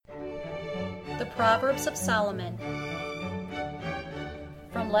The Proverbs of Solomon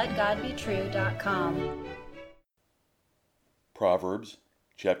from LetGodBetrue.com. Proverbs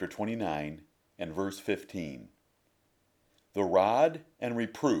chapter 29 and verse 15. The rod and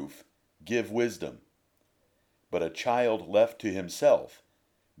reproof give wisdom, but a child left to himself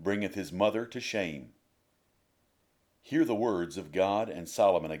bringeth his mother to shame. Hear the words of God and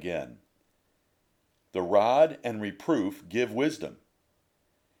Solomon again. The rod and reproof give wisdom,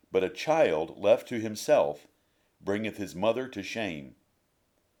 but a child left to himself bringeth his mother to shame.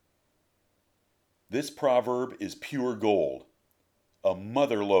 This proverb is pure gold, a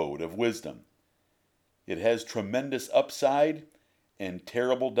mother lode of wisdom. It has tremendous upside and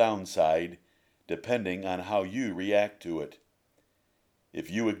terrible downside depending on how you react to it.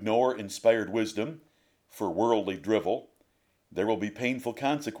 If you ignore inspired wisdom for worldly drivel, there will be painful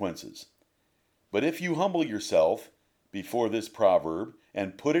consequences. But if you humble yourself before this proverb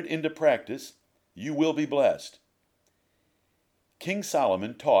and put it into practice, you will be blessed. King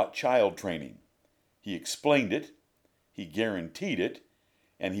Solomon taught child training. He explained it, he guaranteed it,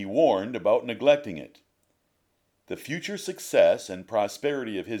 and he warned about neglecting it. The future success and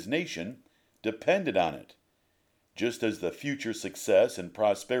prosperity of his nation depended on it, just as the future success and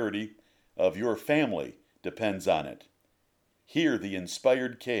prosperity of your family depends on it. Hear the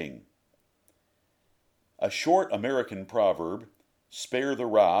inspired king. A short American proverb, spare the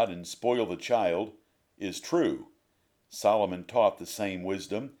rod and spoil the child, is true. Solomon taught the same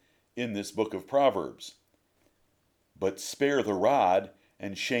wisdom in this book of Proverbs. But spare the rod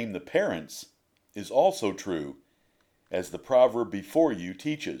and shame the parents is also true, as the proverb before you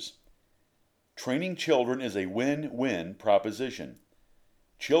teaches. Training children is a win-win proposition.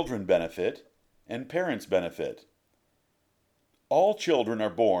 Children benefit and parents benefit. All children are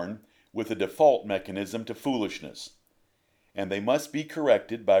born with a default mechanism to foolishness, and they must be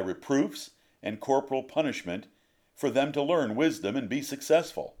corrected by reproofs and corporal punishment for them to learn wisdom and be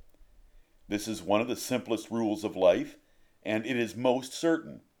successful. This is one of the simplest rules of life, and it is most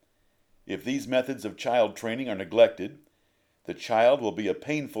certain. If these methods of child training are neglected, the child will be a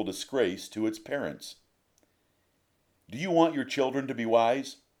painful disgrace to its parents. Do you want your children to be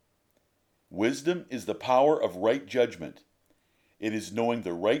wise? Wisdom is the power of right judgment. It is knowing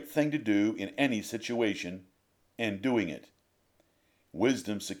the right thing to do in any situation and doing it.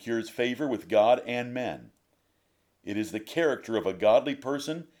 Wisdom secures favor with God and men. It is the character of a godly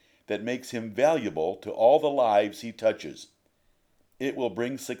person that makes him valuable to all the lives he touches. It will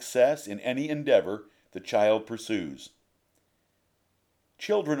bring success in any endeavor the child pursues.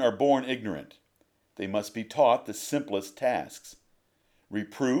 Children are born ignorant. They must be taught the simplest tasks.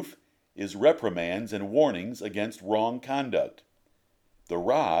 Reproof is reprimands and warnings against wrong conduct. The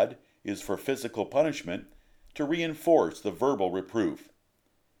rod is for physical punishment to reinforce the verbal reproof.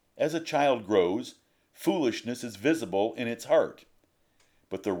 As a child grows, foolishness is visible in its heart.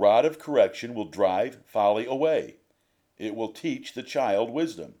 But the rod of correction will drive folly away. It will teach the child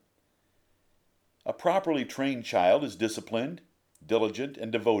wisdom. A properly trained child is disciplined, diligent, and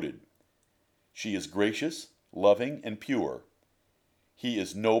devoted. She is gracious, loving, and pure. He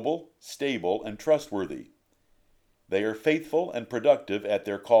is noble, stable, and trustworthy. They are faithful and productive at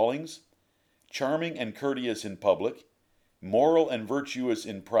their callings, charming and courteous in public, moral and virtuous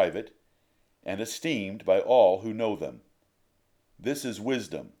in private, and esteemed by all who know them. This is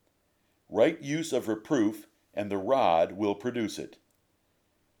wisdom. Right use of reproof and the rod will produce it.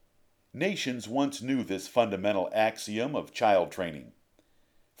 Nations once knew this fundamental axiom of child training.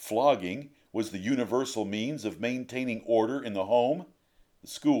 Flogging was the universal means of maintaining order in the home, the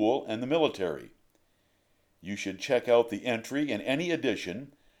school, and the military. You should check out the entry in any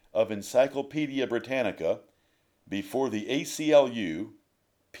edition of Encyclopedia Britannica before the ACLU,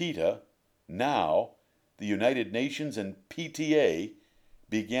 PETA, now the United Nations, and PTA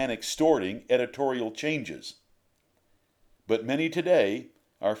began extorting editorial changes. But many today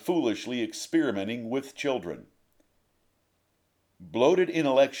are foolishly experimenting with children. Bloated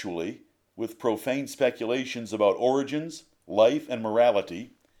intellectually with profane speculations about origins, life, and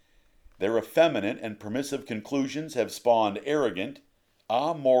morality, their effeminate and permissive conclusions have spawned arrogant,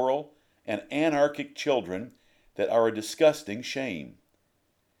 amoral, and anarchic children that are a disgusting shame.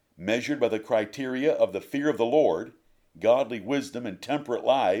 Measured by the criteria of the fear of the Lord, godly wisdom, and temperate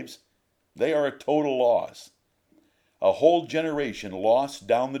lives, they are a total loss. A whole generation lost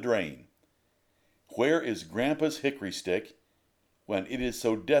down the drain. Where is Grandpa's hickory stick when it is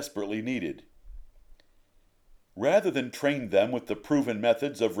so desperately needed? Rather than train them with the proven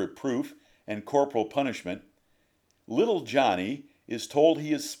methods of reproof and corporal punishment, little Johnny is told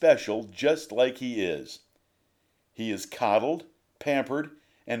he is special just like he is. He is coddled, pampered,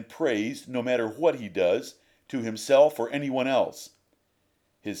 and praised no matter what he does to himself or anyone else.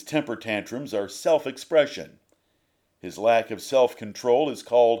 His temper tantrums are self-expression. His lack of self-control is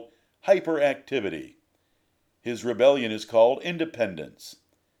called hyperactivity. His rebellion is called independence.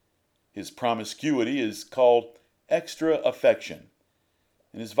 His promiscuity is called extra affection.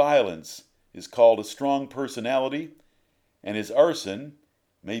 And his violence is called a strong personality, and his arson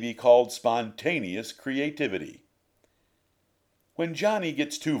may be called spontaneous creativity. When Johnny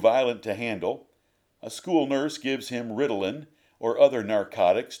gets too violent to handle, a school nurse gives him Ritalin or other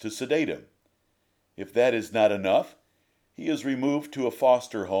narcotics to sedate him. If that is not enough, he is removed to a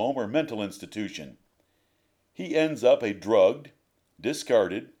foster home or mental institution. He ends up a drugged,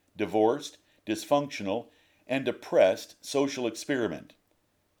 discarded, divorced, dysfunctional, and depressed social experiment.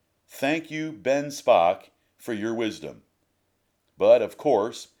 Thank you, Ben Spock, for your wisdom. But, of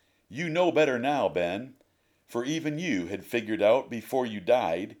course, you know better now, Ben, for even you had figured out before you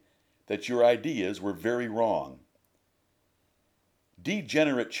died that your ideas were very wrong.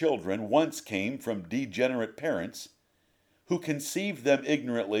 Degenerate children once came from degenerate parents who conceived them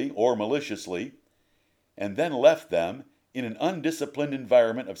ignorantly or maliciously and then left them in an undisciplined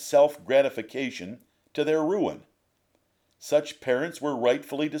environment of self-gratification to their ruin. Such parents were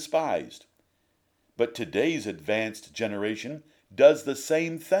rightfully despised. But today's advanced generation does the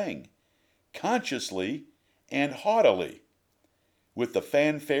same thing, consciously and haughtily, with the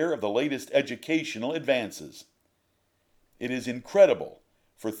fanfare of the latest educational advances. It is incredible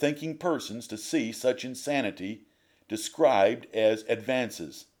for thinking persons to see such insanity described as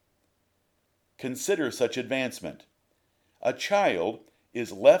advances. Consider such advancement. A child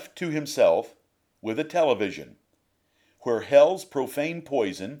is left to himself with a television, where hell's profane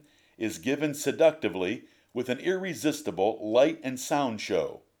poison is given seductively with an irresistible light and sound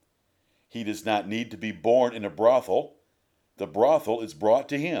show. He does not need to be born in a brothel. The brothel is brought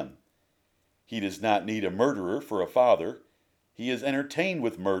to him. He does not need a murderer for a father. He is entertained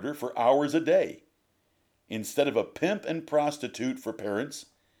with murder for hours a day. Instead of a pimp and prostitute for parents,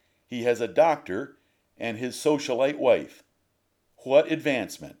 he has a doctor and his socialite wife. What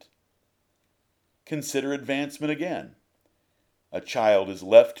advancement! Consider advancement again. A child is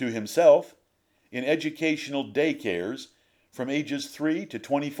left to himself in educational daycares from ages 3 to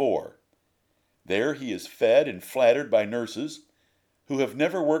 24. There he is fed and flattered by nurses who have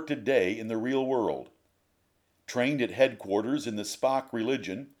never worked a day in the real world. Trained at headquarters in the Spock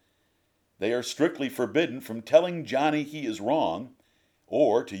religion, they are strictly forbidden from telling Johnny he is wrong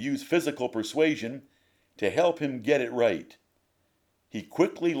or to use physical persuasion to help him get it right. He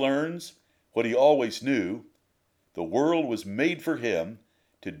quickly learns what he always knew: the world was made for him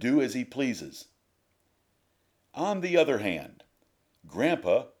to do as he pleases. On the other hand,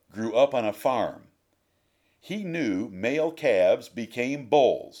 Grandpa grew up on a farm. He knew male calves became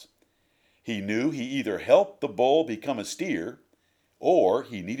bulls. He knew he either helped the bull become a steer, or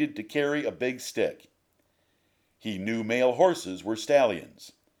he needed to carry a big stick. He knew male horses were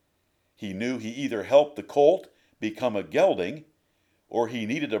stallions. He knew he either helped the colt become a gelding, or he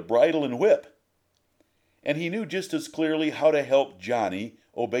needed a bridle and whip. And he knew just as clearly how to help Johnny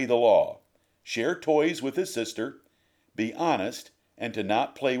obey the law, share toys with his sister, be honest, and to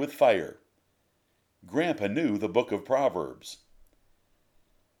not play with fire. Grandpa knew the book of Proverbs.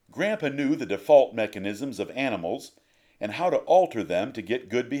 Grandpa knew the default mechanisms of animals and how to alter them to get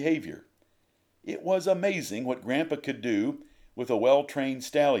good behavior. It was amazing what Grandpa could do with a well-trained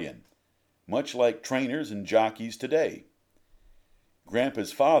stallion, much like trainers and jockeys today.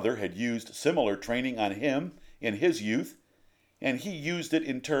 Grandpa's father had used similar training on him in his youth, and he used it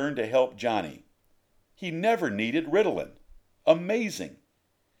in turn to help Johnny. He never needed Ritalin. Amazing!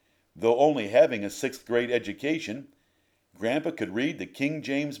 Though only having a 6th grade education, Grandpa could read the King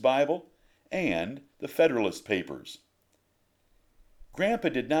James Bible and the Federalist Papers. Grandpa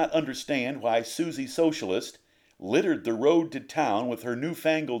did not understand why Susie Socialist littered the road to town with her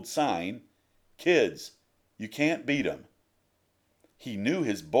newfangled sign, "Kids, you can't beat 'em." He knew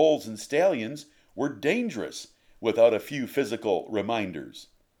his bulls and stallions were dangerous without a few physical reminders.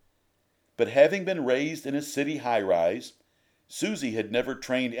 But having been raised in a city high-rise, Susie had never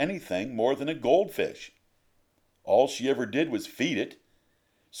trained anything more than a goldfish. All she ever did was feed it,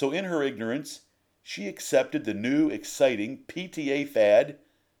 so in her ignorance, she accepted the new, exciting PTA fad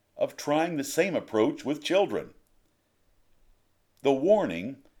of trying the same approach with children. The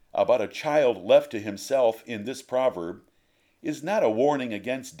warning about a child left to himself in this proverb is not a warning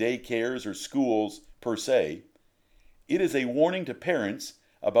against daycares or schools per se. It is a warning to parents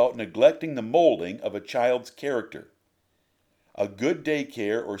about neglecting the molding of a child's character. A good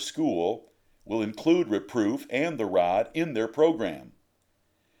daycare or school will include reproof and the rod in their program.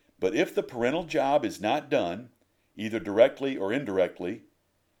 But if the parental job is not done, either directly or indirectly,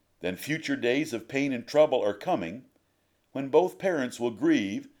 then future days of pain and trouble are coming when both parents will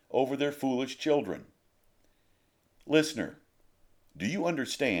grieve over their foolish children. Listener, do you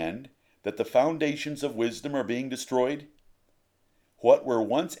understand that the foundations of wisdom are being destroyed? What were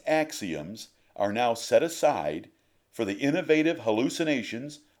once axioms are now set aside for the innovative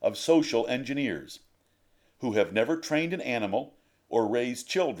hallucinations of social engineers, who have never trained an animal or raised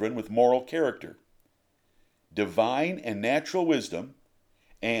children with moral character. Divine and natural wisdom,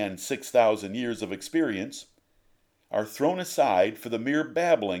 and 6,000 years of experience, are thrown aside for the mere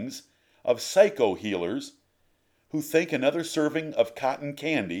babblings of psycho-healers who think another serving of cotton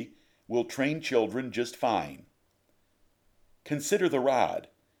candy will train children just fine. Consider the rod.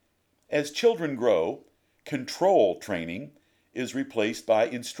 As children grow, control training is replaced by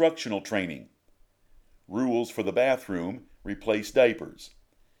instructional training. Rules for the bathroom replace diapers.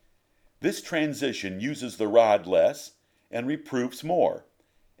 This transition uses the rod less and reproofs more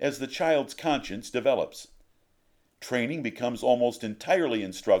as the child's conscience develops. Training becomes almost entirely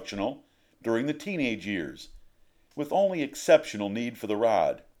instructional during the teenage years, with only exceptional need for the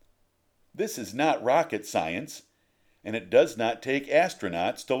rod. This is not rocket science, and it does not take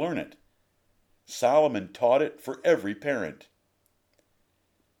astronauts to learn it. Solomon taught it for every parent.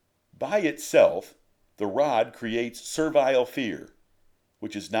 By itself, the rod creates servile fear,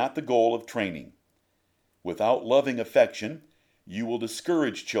 which is not the goal of training. Without loving affection, you will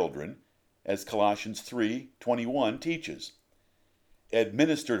discourage children, as Colossians 3:21 teaches.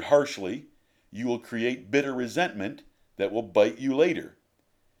 Administered harshly, you will create bitter resentment that will bite you later.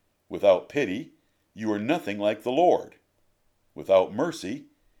 Without pity, you are nothing like the Lord. Without mercy,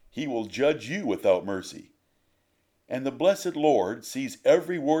 He will judge you without mercy. And the blessed Lord sees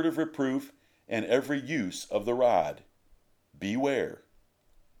every word of reproof and every use of the rod. Beware.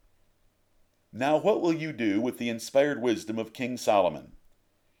 Now what will you do with the inspired wisdom of King Solomon?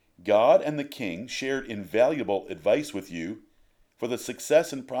 God and the king shared invaluable advice with you for the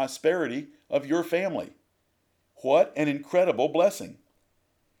success and prosperity of your family. What an incredible blessing!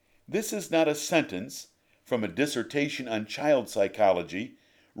 This is not a sentence from a dissertation on child psychology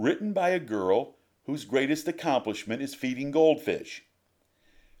written by a girl whose greatest accomplishment is feeding goldfish.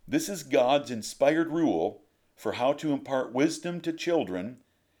 This is God's inspired rule for how to impart wisdom to children,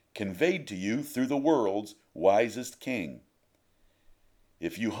 conveyed to you through the world's wisest king.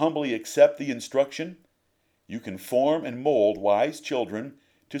 If you humbly accept the instruction, you can form and mold wise children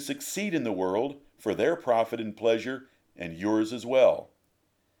to succeed in the world for their profit and pleasure and yours as well.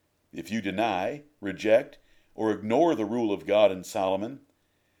 If you deny, reject, or ignore the rule of God and Solomon,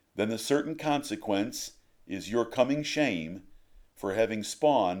 then the certain consequence is your coming shame for having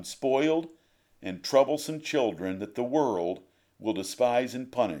spawned spoiled and troublesome children that the world will despise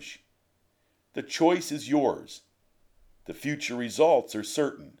and punish. The choice is yours. The future results are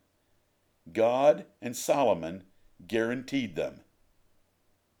certain. God and Solomon guaranteed them.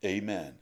 Amen.